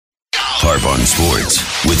Harp on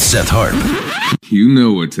Sports with Seth Harp. You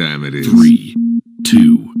know what time it is. 3,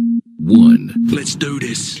 2, 1. Let's do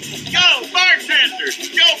this. Go, bartender!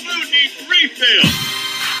 Your food needs refill!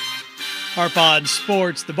 Harp on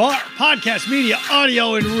Sports, the Bar, podcast, media,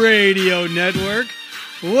 audio, and radio network.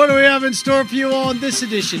 What do we have in store for you on this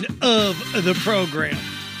edition of the program?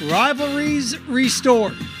 Rivalries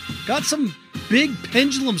restored. Got some big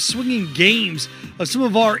pendulum swinging games of some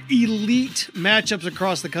of our elite matchups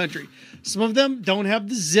across the country. Some of them don't have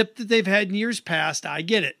the zip that they've had in years past. I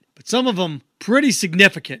get it. But some of them pretty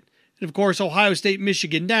significant. And of course, Ohio State,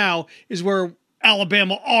 Michigan now is where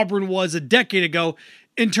Alabama, Auburn was a decade ago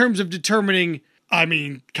in terms of determining,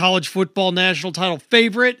 college football national title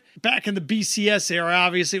favorite. Back in the BCS era,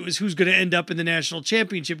 obviously, it was who's going to end up in the national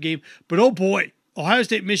championship game. But oh boy, Ohio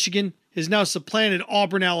State, Michigan has now supplanted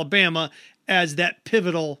Auburn, Alabama as that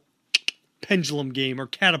pivotal pendulum game or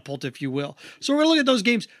catapult, if you will. So we're going to look at those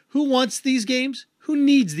games. Who wants these games? Who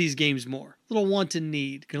needs these games more? Little want and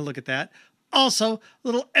need. Going to look at that. Also, a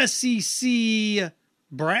little SEC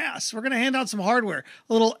brass. We're going to hand out some hardware.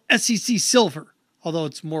 A little SEC silver, although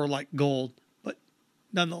it's more like gold, but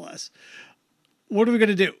nonetheless. What are we going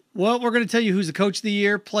to do? Well, we're going to tell you who's the coach of the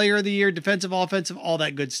year, player of the year, defensive, offensive, all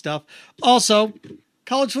that good stuff. Also,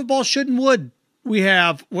 college football should and would. We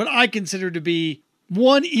have what I consider to be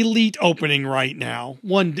one elite opening right now.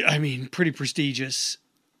 Pretty prestigious.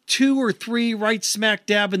 2 or 3 right smack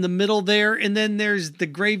dab in the middle there. And then there's the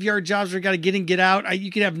graveyard jobs where you got to get in, get out. You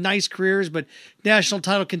can have nice careers, but national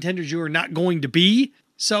title contenders you are not going to be.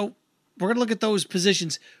 So we're going to look at those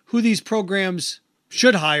positions, who these programs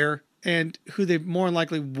should hire and who they more than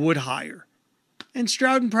likely would hire. And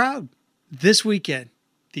Stroud and Proud. This weekend,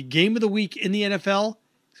 the game of the week in the NFL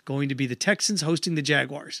is going to be the Texans hosting the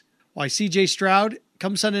Jaguars. Why CJ Stroud,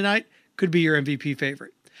 come Sunday night, could be your MVP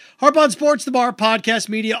favorite. Harp on Sports, the Bar, podcast,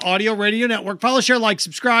 media, audio, radio network. Follow, share, like,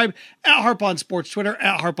 subscribe at Harp on Sports Twitter,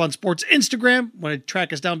 at Harp on Sports Instagram. Want to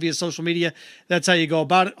track us down via social media? That's how you go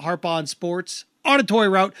about it. Harp on Sports, auditory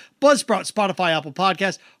route, Buzzsprout, Spotify, Apple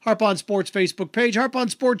Podcasts, Harp on Sports Facebook page, Harp on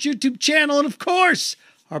Sports YouTube channel, and of course,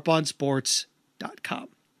 harponsports.com.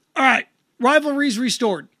 All right, rivalries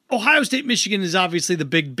restored. Ohio State, Michigan is obviously the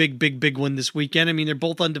big one this weekend. They're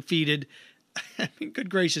both undefeated. Good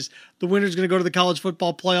gracious. The winner's going to go to the college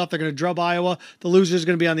football playoff. They're going to drub Iowa. The loser's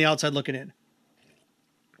going to be on the outside looking in.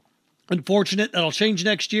 Unfortunate. That'll change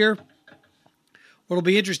next year. What'll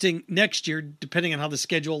be interesting next year, depending on how the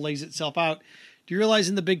schedule lays itself out, do you realize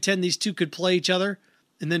in the Big Ten these two could play each other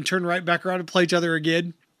and then turn right back around and play each other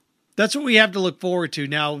again? That's what we have to look forward to.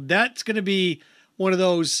 Now, that's going to be one of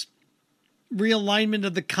those realignment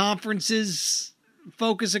of the conferences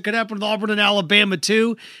focus that could happen with Auburn and Alabama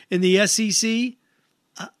too in the SEC.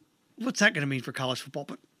 What's that going to mean for college football?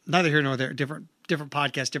 But neither here nor there. Different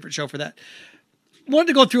podcast, different show for that. Wanted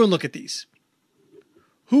to go through and look at these.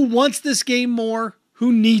 Who wants this game more?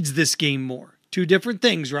 Who needs this game more? Two different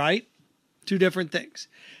things, right? Two different things.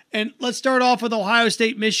 And let's start off with Ohio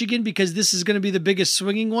State, Michigan, because this is going to be the biggest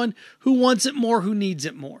swinging one. Who wants it more? Who needs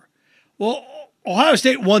it more? Well, Ohio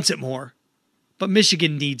State wants it more, but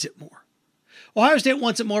Michigan needs it more. Ohio State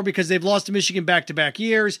wants it more because they've lost to Michigan back-to-back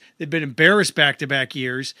years. They've been embarrassed back-to-back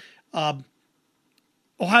years.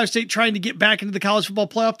 Ohio State trying to get back into the college football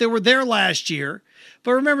playoff. They were there last year.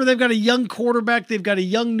 But remember, they've got a young quarterback. They've got a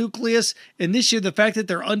young nucleus. And this year, the fact that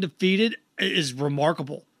they're undefeated is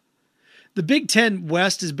remarkable. The Big Ten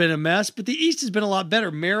West has been a mess, but the East has been a lot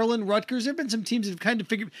better. Maryland, Rutgers, there have been some teams that have kind of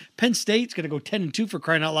figured. Penn State's going to go 10-2 for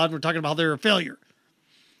crying out loud. And we're talking about how they're a failure.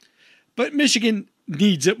 But Michigan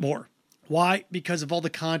needs it more. Why? Because of all the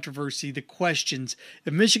controversy, the questions.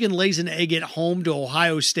 If Michigan lays an egg at home to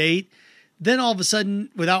Ohio State, then all of a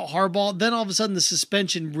sudden, without Harbaugh, then all of a sudden the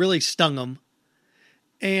suspension really stung them.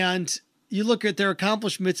 And you look at their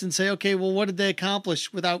accomplishments and say, okay, well, what did they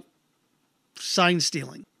accomplish without sign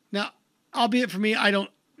stealing? Now, albeit for me,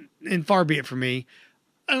 far be it for me,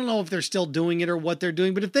 I don't know if they're still doing it or what they're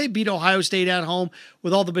doing, but if they beat Ohio State at home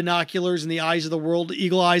with all the binoculars and the eyes of the world,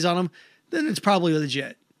 eagle eyes on them, then it's probably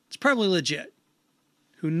legit. It's probably legit.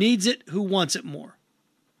 Who needs it? Who wants it more?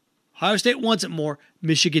 Ohio State wants it more.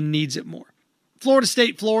 Michigan needs it more. Florida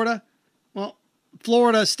State, Florida. Well,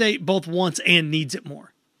 Florida State both wants and needs it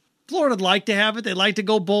more. Florida'd like to have it. They'd like to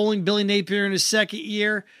go bowling. Billy Napier in his second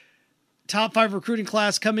year. Top 5 recruiting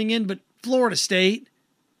class coming in. But Florida State,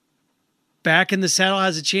 back in the saddle,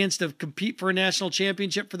 has a chance to compete for a national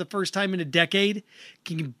championship for the first time in a decade.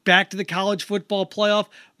 Can get back to the college football playoff.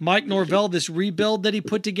 Mike Norvell, this rebuild that he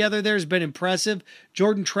put together there has been impressive.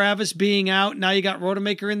 Jordan Travis being out. Now you got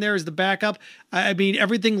Rodemaker in there as the backup. I mean,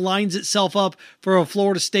 everything lines itself up for a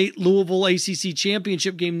Florida State-Louisville ACC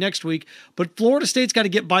championship game next week. But Florida State's got to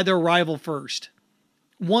get by their rival first.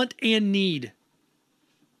 Want and need.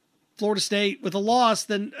 Florida State with a loss,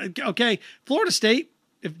 then, okay, Florida State,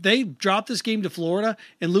 if they drop this game to Florida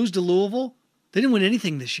and lose to Louisville, they didn't win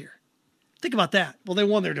anything this year. Think about that. Well, they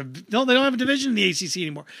won no, they don't have a division in the ACC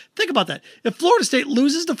anymore. Think about that. If Florida State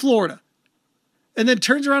loses to Florida and then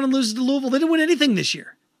turns around and loses to Louisville, they didn't win anything this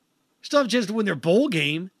year. Still have a chance to win their bowl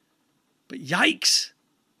game, but yikes.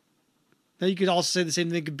 Now you could also say the same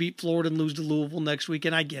thing. They could beat Florida and lose to Louisville next week,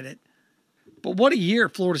 and I get it. But what a year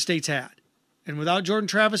Florida State's had. And without Jordan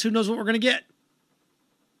Travis, who knows what we're going to get.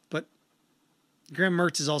 But Graham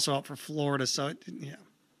Mertz is also out for Florida, so yeah.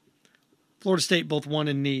 Florida State both want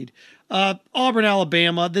and need. Auburn,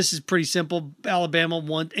 Alabama. This is pretty simple. Alabama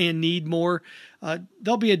want and need more.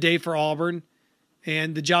 There'll be a day for Auburn,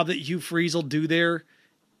 and the job that Hugh Freeze will do there,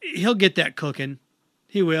 he'll get that cooking.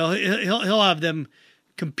 He will. He'll have them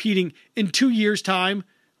competing in 2 years' time.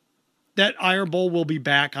 That Iron Bowl will be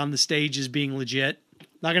back on the stage as being legit.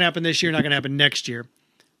 Not going to happen this year, not going to happen next year.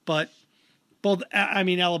 But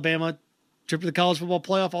Alabama, trip to the college football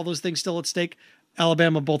playoff, all those things still at stake.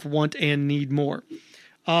 Alabama both want and need more.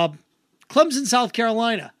 Clemson, South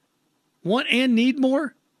Carolina. Want and need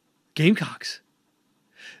more? Gamecocks.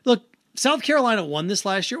 Look, South Carolina won this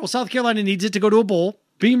last year. Well, South Carolina needs it to go to a bowl.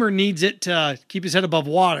 Beamer needs it to keep his head above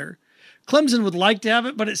water. Clemson would like to have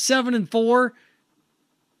it, but at 7-4,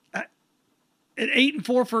 at 8-4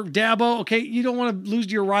 for Dabo, okay, you don't want to lose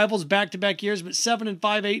to your rivals back-to-back years, but 7-5,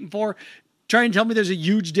 8-4, try and tell me there's a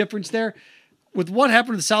huge difference there. With what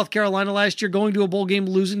happened to South Carolina last year, going to a bowl game,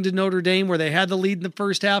 losing to Notre Dame, where they had the lead in the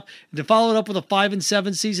first half, and to follow it up with a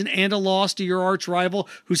 5-7 season and a loss to your arch rival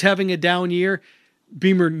who's having a down year,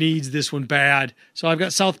 Beamer needs this one bad. So I've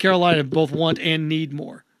got South Carolina both want and need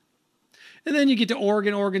more. And then you get to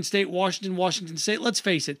Oregon, Oregon State, Washington, Washington State. Let's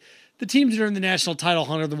face it, the teams that are in the national title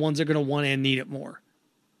hunt are the ones that are going to want and need it more.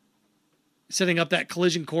 Setting up that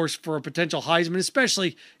collision course for a potential Heisman,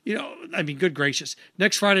 especially, good gracious.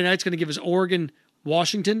 Next Friday night's going to give us Oregon,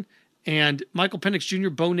 Washington, and Michael Penix Jr.,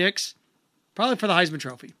 Bo Nix, probably for the Heisman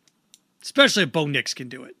Trophy. Especially if Bo Nix can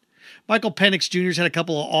do it. Michael Penix Jr.'s had a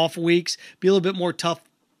couple of off weeks, be a little bit more tough,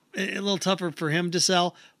 a little tougher for him to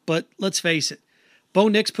sell, but let's face it. Bo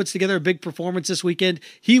Nix puts together a big performance this weekend.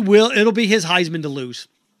 It'll be his Heisman to lose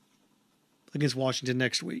against Washington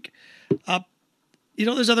next week.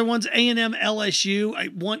 There's other ones, A&M, LSU, I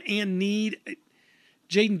want and need.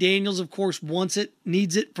 Jaden Daniels, of course, wants it,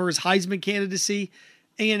 needs it for his Heisman candidacy.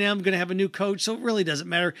 A&M going to have a new coach, so it really doesn't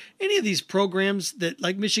matter. Any of these programs that,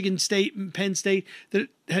 like Michigan State and Penn State, that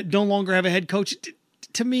no longer have a head coach,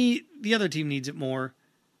 to me, the other team needs it more,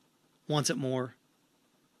 wants it more.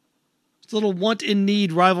 It's a little want and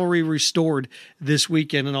need rivalry restored this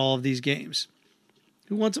weekend in all of these games.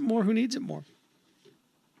 Who wants it more? Who needs it more?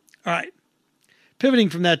 All right. Pivoting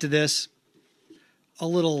from that to this, a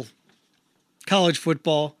little college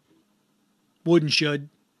football, would and should,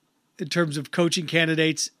 in terms of coaching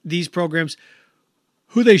candidates, these programs,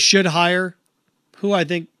 who they should hire, who I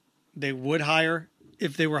think they would hire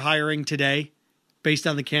if they were hiring today based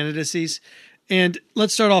on the candidacies. And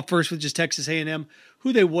let's start off first with just Texas A&M,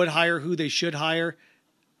 who they would hire, who they should hire.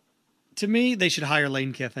 To me, they should hire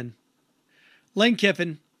Lane Kiffin. Lane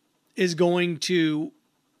Kiffin is going to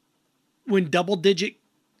win double-digit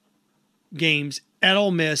games at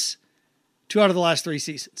Ole Miss 2 out of the last 3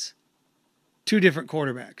 seasons. 2 different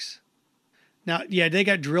quarterbacks. Now, yeah, they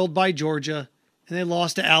got drilled by Georgia, and they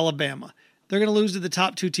lost to Alabama. They're going to lose to the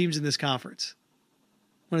top 2 teams in this conference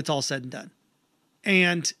when it's all said and done.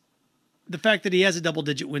 And the fact that he has a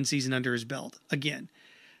double-digit win season under his belt, again.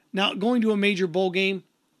 Now, going to a major bowl game,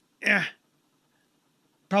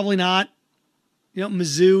 probably not.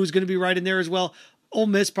 Mizzou is going to be right in there as well. Ole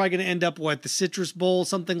Miss probably going to end up the Citrus Bowl,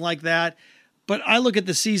 something like that. But I look at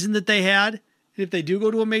the season that they had, and if they do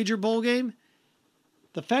go to a major bowl game,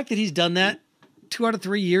 the fact that he's done that 2 out of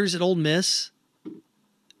 3 years at Ole Miss,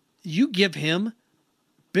 you give him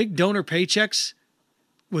big donor paychecks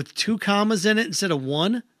with 2 commas in it instead of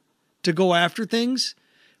 1 to go after things,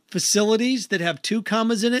 facilities that have 2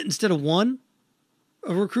 commas in it instead of 1,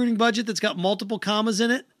 a recruiting budget that's got multiple commas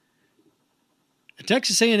in it.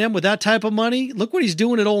 Texas A&M with that type of money, look what he's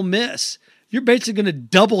doing at Ole Miss. You're basically going to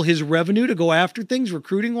double his revenue to go after things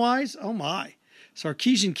recruiting-wise. Oh, my.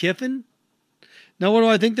 Sarkisian Kiffin. Now, what do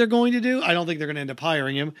I think they're going to do? I don't think they're going to end up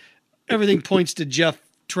hiring him. everything points to Jeff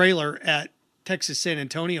Traylor at Texas San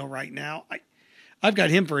Antonio right now. I've got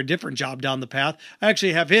him for a different job down the path. I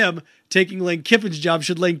actually have him taking Lane Kiffin's job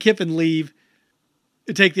should Lane Kiffin leave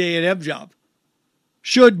to take the A&M job.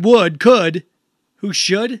 Should, would, could. Who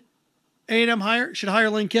should A&M hire? Should hire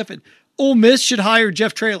Lane Kiffin. Ole Miss should hire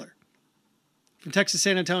Jeff Traylor from Texas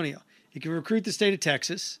San Antonio. He can recruit the state of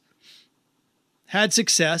Texas, had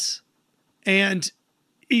success, and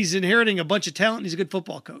he's inheriting a bunch of talent. He's a good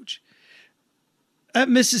football coach. At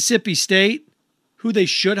Mississippi State, who they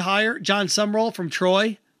should hire, John Sumrall from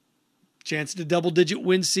Troy. Chance at a double-digit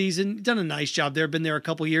win season. Done a nice job there. Been there a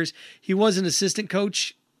couple years. He was an assistant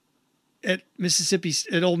coach at Mississippi,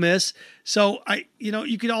 at Ole Miss. So,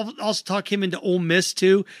 you could also talk him into Ole Miss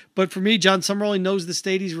too. But for me, John Sumrall, he knows the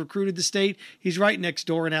state. He's recruited the state. He's right next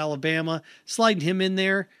door in Alabama. Sliding him in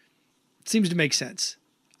there seems to make sense.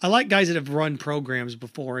 I like guys that have run programs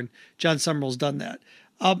before, and John Sumrall's done that.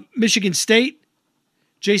 Michigan State,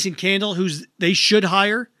 Jason Candle, they should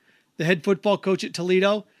hire, the head football coach at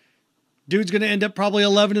Toledo. Dude's going to end up probably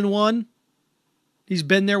 11-1. He's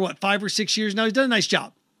been there, 5 or 6 years now. He's done a nice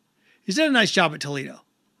job. He's done a nice job at Toledo.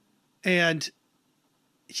 And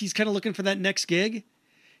he's kind of looking for that next gig.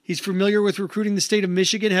 He's familiar with recruiting the state of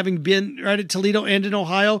Michigan, having been right at Toledo and in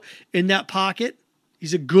Ohio in that pocket.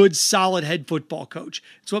 He's a good, solid head football coach.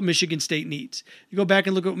 It's what Michigan State needs. You go back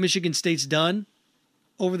and look at what Michigan State's done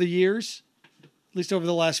over the years, at least over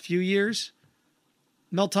the last few years.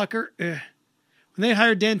 Mel Tucker, when they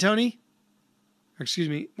hired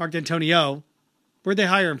Mark D'Antonio, where'd they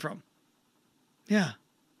hire him from? Yeah.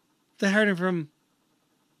 They hired him from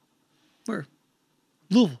where?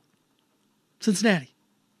 Louisville, Cincinnati.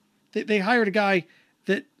 They hired a guy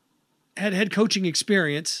that had head coaching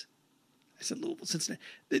experience. I said Louisville, Cincinnati.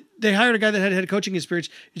 They hired a guy that had head coaching experience.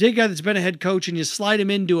 You take a guy that's been a head coach and you slide him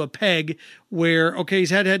into a peg where, okay, he's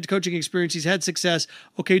had head coaching experience, he's had success.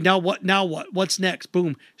 Okay, now what? Now what? What's next?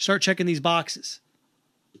 Boom. Start checking these boxes.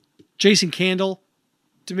 Jason Candle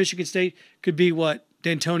to Michigan State could be what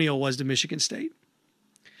D'Antonio was to Michigan State.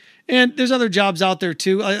 And there's other jobs out there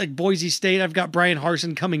too, like Boise State. I've got Brian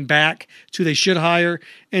Harsin coming back. It's who they should hire.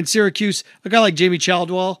 And Syracuse, a guy like Jamie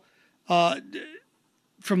Chaldwell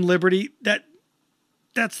from Liberty,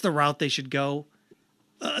 that's the route they should go.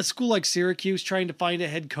 A school like Syracuse, trying to find a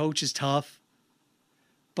head coach is tough.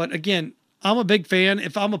 But again, I'm a big fan.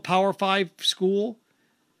 If I'm a Power 5 school,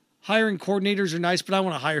 hiring coordinators are nice, but I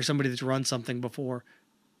want to hire somebody that's run something before,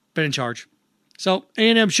 been in charge. So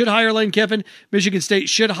A&M should hire Lane Kiffin. Michigan State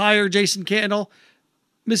should hire Jason Candle.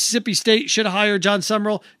 Mississippi State should hire John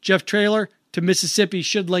Sumrall. Jeff Traylor to Mississippi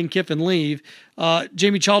should Lane Kiffin leave.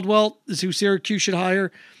 Jamie Chaldwell is who Syracuse should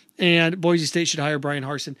hire. And Boise State should hire Brian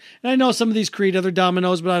Harsin. And I know some of these create other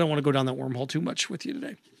dominoes, but I don't want to go down that wormhole too much with you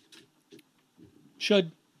today.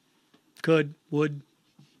 Should, could, would.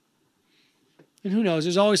 And who knows?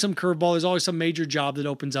 There's always some curveball. There's always some major job that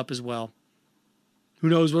opens up as well. Who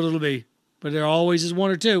knows what it'll be? But there always is one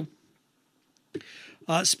or two.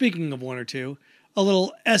 Speaking of one or two, a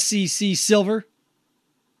little SEC silver.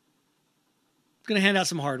 Going to hand out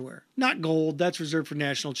some hardware. Not gold. That's reserved for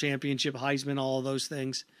national championship, Heisman, all of those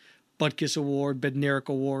things. Butkus Award, Bednarik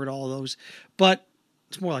Award, all of those. But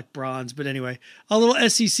it's more like bronze. But anyway, a little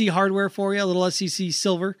SEC hardware for you. A little SEC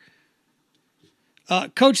silver.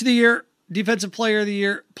 Coach of the Year, Defensive Player of the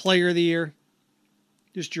Year, Player of the Year.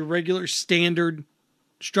 Just your regular standard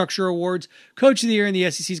structure awards. Coach of the Year in the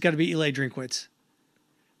SEC's got to be Eli Drinkwitz.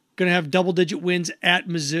 Going to have double-digit wins at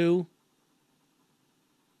Mizzou.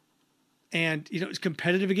 And, it's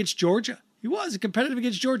competitive against Georgia. He was competitive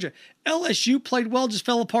against Georgia. LSU played well, just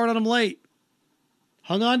fell apart on him late.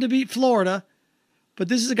 Hung on to beat Florida. But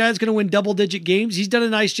this is a guy that's going to win double-digit games. He's done a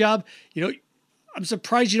nice job. I'm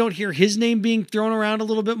surprised you don't hear his name being thrown around a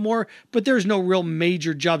little bit more, but there's no real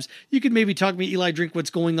major jobs. You could maybe talk me Eli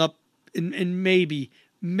Drinkwitz going up and maybe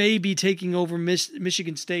taking over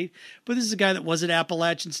Michigan State. But this is a guy that was at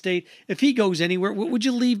Appalachian State. If he goes anywhere, would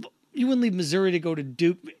you leave? You wouldn't leave Missouri to go to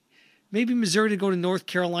Duke. Maybe Missouri to go to North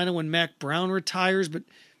Carolina when Mac Brown retires. But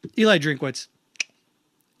Eli Drinkwitz,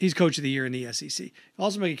 he's Coach of the Year in the SEC.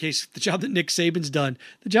 Also make a case for the job that Nick Saban's done,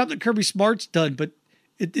 the job that Kirby Smart's done, but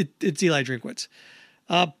it's Eli Drinkwitz.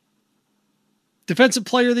 Defensive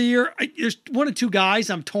Player of the Year, there's one or two guys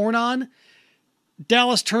I'm torn on.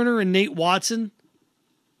 Dallas Turner and Nate Watson.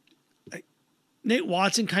 Nate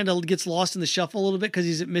Watson kind of gets lost in the shuffle a little bit because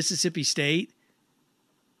he's at Mississippi State.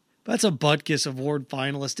 But that's a Butkus Award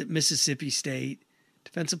finalist at Mississippi State.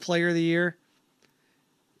 Defensive Player of the Year.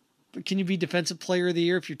 But can you be Defensive Player of the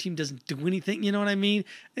Year if your team doesn't do anything? You know what I mean?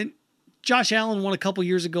 And Josh Allen won a couple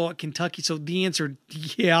years ago at Kentucky, so the answer,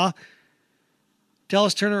 yeah.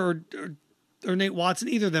 Dallas Turner or Nate Watson,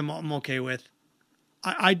 either of them I'm okay with.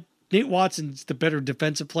 Nate Watson's the better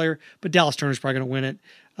defensive player, but Dallas Turner's probably going to win it.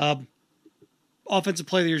 Offensive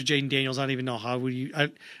player of the year is Jaden Daniels. I don't even know I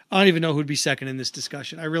don't even know who'd be second in this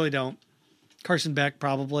discussion. I really don't. Carson Beck,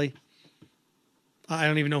 probably. I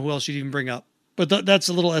don't even know who else you'd even bring up. But that's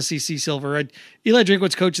a little SEC silver. Eli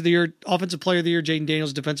Drinkwitz, coach of the year, offensive player of the year, Jaden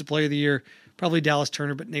Daniels, defensive player of the year, probably Dallas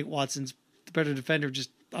Turner, but Nate Watson's the better defender, just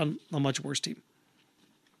on a much worse team.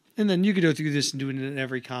 And then you could go through this and do it in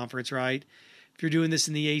every conference, right? If you're doing this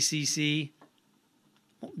in the ACC,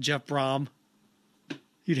 Jeff Brom,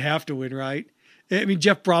 you'd have to win, right? I mean,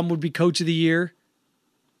 Jeff Brom would be coach of the year.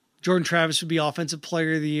 Jordan Travis would be offensive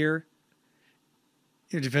player of the year.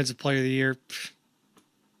 Your defensive player of the year,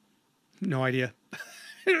 no idea.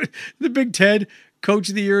 The Big Ten, coach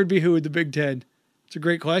of the year would be who in the Big Ten? It's a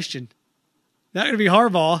great question. Not going to be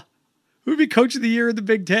Harbaugh. Who would be coach of the year in the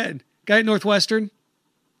Big Ten? Guy at Northwestern?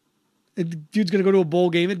 The dude's going to go to a bowl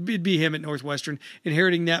game. It'd be him at Northwestern,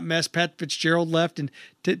 inheriting that mess. Pat Fitzgerald left, and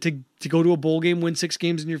to go to a bowl game, win 6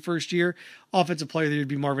 games in your first year. Offensive player of the year would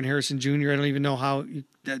be Marvin Harrison Jr. I don't even know how.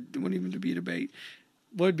 That wouldn't even be a debate.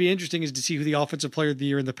 What would be interesting is to see who the offensive player of the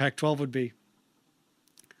year in the Pac-12 would be.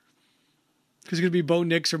 Because it's going to be Bo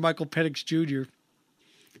Nix or Michael Penix Jr.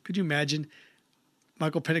 Could you imagine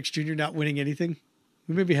Michael Penix Jr. not winning anything?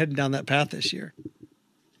 We may be heading down that path this year.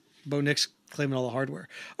 Bo Nix claiming all the hardware.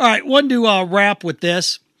 All right, one to wrap with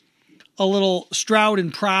this. A little Stroud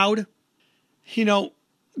and Proud. You know,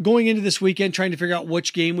 going into this weekend, trying to figure out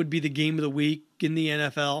which game would be the game of the week in the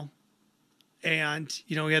NFL. And,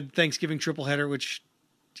 you know, we had Thanksgiving triple header, which,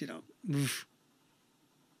 you know,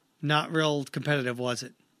 not real competitive, was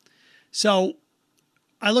it? So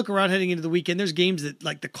I look around heading into the weekend. There's games that,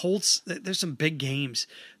 like the Colts, there's some big games.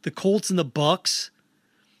 The Colts and the Bucks.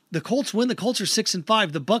 The Colts win. The Colts are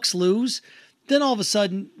 6-5. The Bucks lose. Then all of a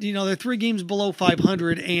sudden, you know, they're 3 games below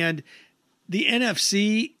 500, and the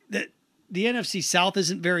NFC South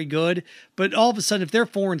isn't very good. But all of a sudden, if they're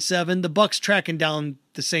 4-7, the Bucks tracking down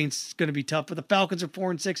the Saints is going to be tough. But the Falcons are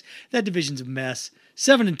 4-6. That division's a mess.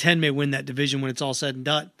 7-10 may win that division when it's all said and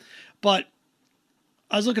done. But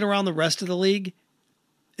I was looking around the rest of the league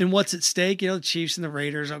and what's at stake. You know, the Chiefs and the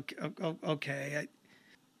Raiders. Okay.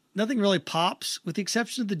 Nothing really pops with the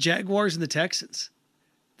exception of the Jaguars and the Texans.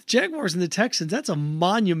 The Jaguars and the Texans, that's a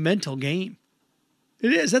monumental game.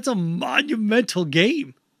 It is. That's a monumental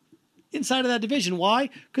game inside of that division. Why?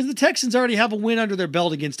 Because the Texans already have a win under their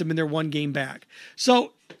belt against them and they're 1 game back.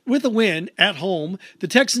 So with a win at home, the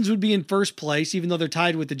Texans would be in first place, even though they're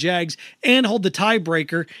tied with the Jags, and hold the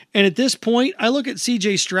tiebreaker. And at this point, I look at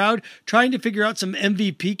C.J. Stroud trying to figure out some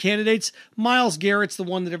MVP candidates. Myles Garrett's the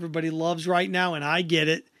one that everybody loves right now, and I get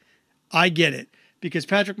it. Because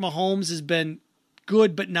Patrick Mahomes has been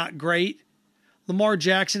good but not great. Lamar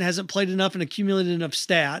Jackson hasn't played enough and accumulated enough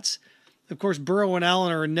stats. Of course, Burrow and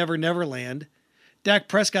Allen are in never land. Dak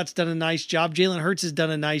Prescott's done a nice job. Jalen Hurts has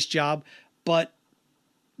done a nice job, but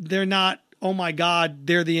they're not, oh my God,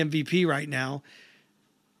 they're the MVP right now.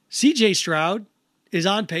 C.J. Stroud is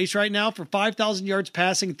on pace right now for 5,000 yards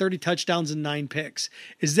passing, 30 touchdowns, and 9 picks.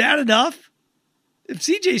 Is that enough? If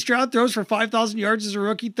C.J. Stroud throws for 5,000 yards as a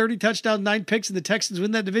rookie, 30 touchdowns, 9 picks, and the Texans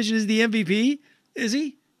win that division, is the MVP? Is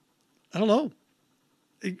he? I don't know.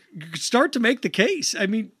 Start to make the case. I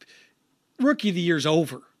mean, Rookie of the Year's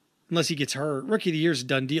over unless he gets hurt. Rookie of the Year's a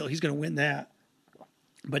done deal. He's going to win that.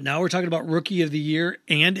 But now we're talking about Rookie of the Year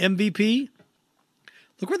and MVP.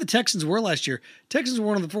 Look where the Texans were last year. Texans were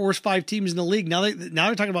one of the worst 5 teams in the league. Now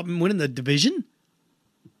they're talking about winning the division.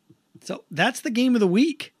 So that's the game of the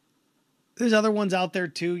week. There's other ones out there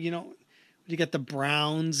too. You know, you got the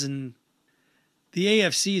Browns, and the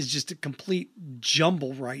AFC is just a complete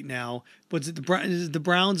jumble right now. But is it the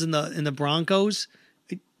Browns and the Broncos?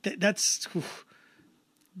 That's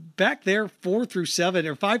back there 4 through 7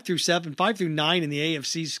 or 5 through 7, 5 through 9 in the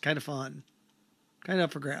AFC is kind of fun, kind of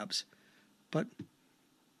up for grabs. But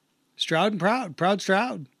Stroud and Proud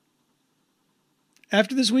Stroud.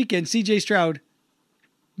 After this weekend, C.J. Stroud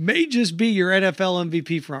may just be your NFL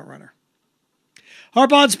MVP frontrunner.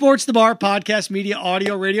 Harp on Sports, the Bar, podcast, media,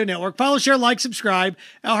 audio, radio network. Follow, share, like, subscribe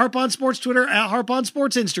at Harp on Sports Twitter, at Harp on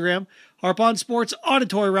Sports Instagram, Harp on Sports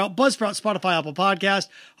Auditory Route, Buzzsprout, Spotify, Apple Podcast,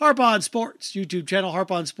 Harp on Sports YouTube channel, Harp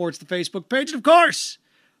on Sports, the Facebook page, and of course,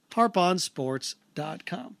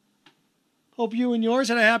 harponsports.com. Hope you and yours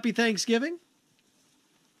had a happy Thanksgiving.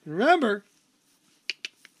 Remember,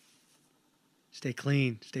 stay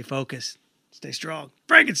clean, stay focused, stay strong.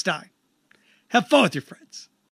 Frankenstein. Have fun with your friends.